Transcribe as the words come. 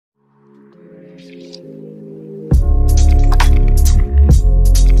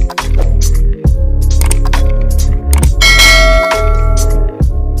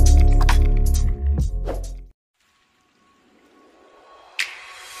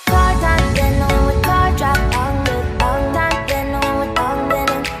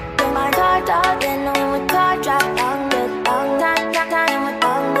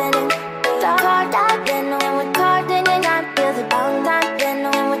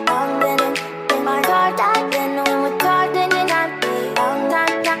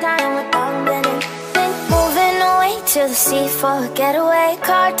To the sea for a getaway,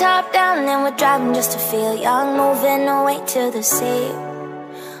 car top down and we're driving just to feel young. Moving away to the sea,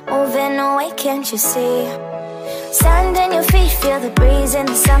 moving away, can't you see? Sand in your feet, feel the breeze in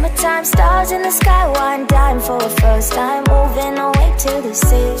the summertime. Stars in the sky, one dime for a first time. Moving away to the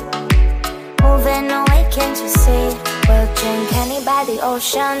sea, moving away, can't you see? We'll drink honey by the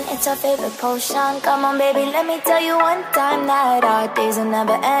ocean, it's our favorite potion. Come on baby, let me tell you one time that our days will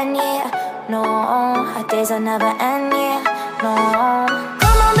never end, yeah. No, our days will never end, yeah, no.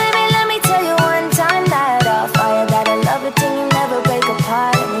 Come on baby, let me tell you one time that I'll fire, that I love it till you never break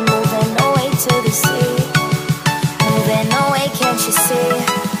apart. And we're moving away to the sea, moving away, can't you see?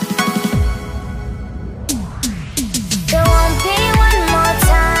 There won't be one more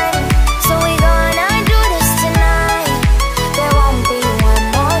time, so we gonna do this tonight. There won't be one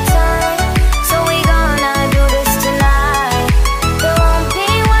more time, so we gonna do this tonight. There won't be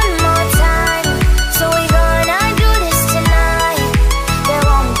one more time, so we gonna do this tonight. There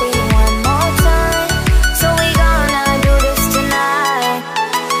won't be one more time, so we gonna do this tonight.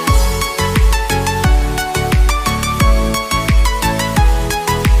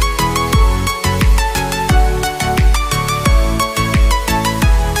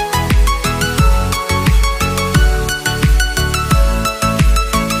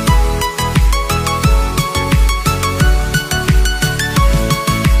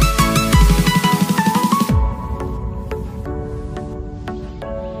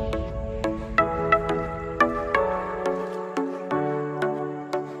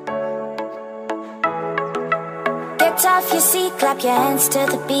 Get off your seat, clap your hands to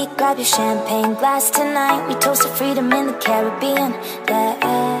the beat. Grab your champagne glass tonight. We toast to freedom in the Caribbean,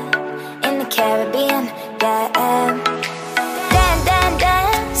 yeah, in the Caribbean, yeah. Dance, dance,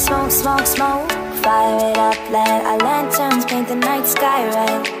 dance, smoke, smoke, smoke. Fire it up, let our lanterns paint the night sky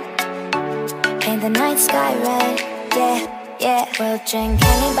red. Paint the night sky red, yeah, yeah. We'll drink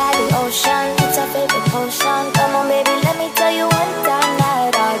honey by the ocean, it's our favorite potion. Come on baby, let me tell you one time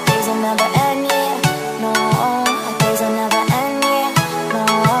that our days will never end, yeah, no. Our days will never end, yeah, no.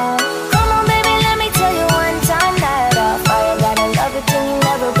 Come on baby, let me tell you one time that I'll fire, that I love it till you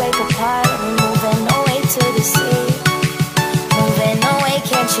never break apart. We're moving away to the sea, moving away,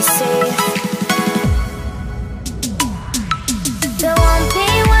 can't you see? There won't be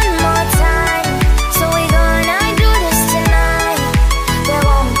one more time, so we gonna do this tonight. There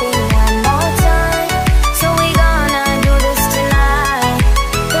won't be one more time, so we gonna do this tonight.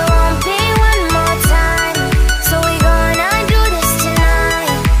 There won't be one more time, so we gonna do this tonight.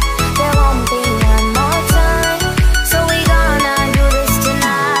 There won't be one more time, so we gonna do this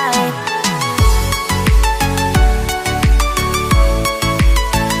tonight.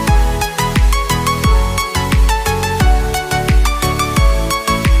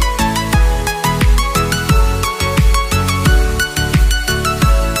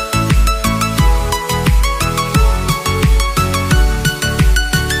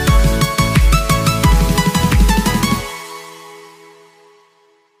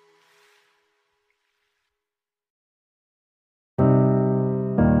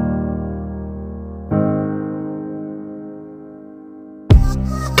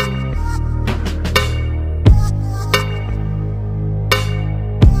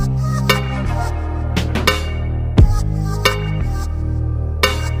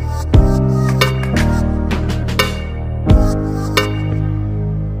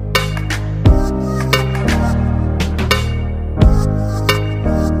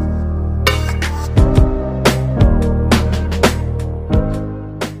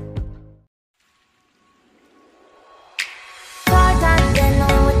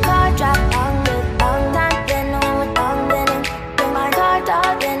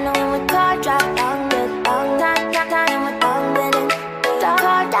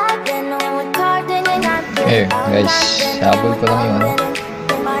 Guys, sabol ko lang yung ano,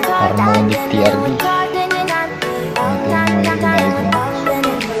 harmonic TRD.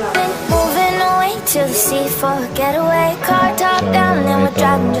 To the sea for a getaway, car top down and we're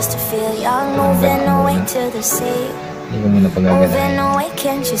driving just to feel young. Moving away to the sea, moving away,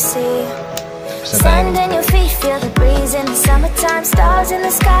 can't you see? Tapos na tayo. Sand in your feet, feel the breeze in the summertime. Stars in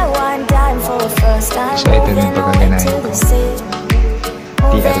the sky, one dime for the first time. So ito din pagkakinahin ko.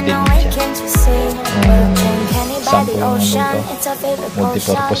 TR din siya. Sample naman dito.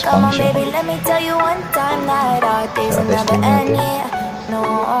 Multipurpose function. So testing natin. No,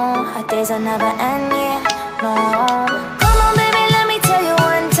 our days are never end, yeah, no. Come on, baby, let me tell you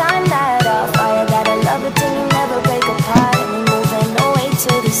one time that our fire got a love it till you never break apart. And we moving away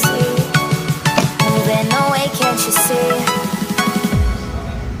to the sea, moving away, can't you see?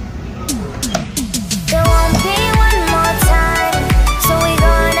 There won't be one more time, so we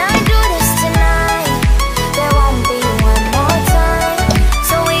gonna do this tonight. There won't be one more time,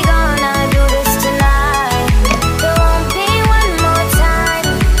 so we gonna do this tonight. There won't be one more time,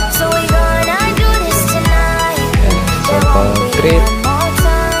 so we gonna do this tonight. So pag-trip,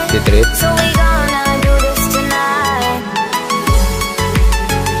 di-trip. So we gonna do this tonight.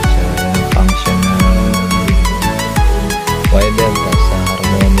 So yung function na Y delta sa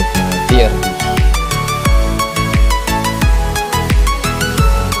harmonic na TR.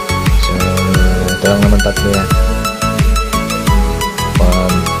 So ito lang naman tatlo yan.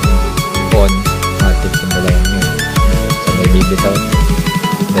 Pag on, matik yung dalayan yun. So may bibitaw,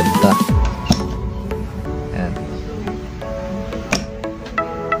 delta. Yan.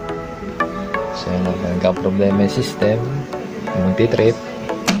 So yun lang, nagka-problema yung system, multi-trip.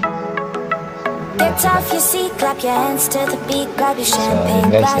 Get off your seat, clap your hands to the beat, grab your champagne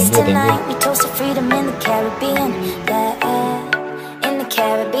guys, glass thank you. tonight. We toast to freedom in the Caribbean, yeah, in the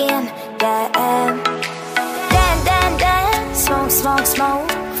Caribbean, yeah. Dan, dan, dan, smoke, smoke, smoke,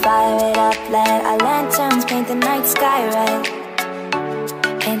 fire it up, let our lanterns paint the night sky red,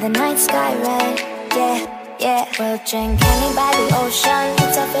 paint the night sky red, yeah, yeah. We'll drink honey by the ocean,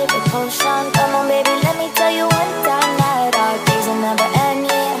 it's our favorite potion. Come on, baby, let me tell you one thing.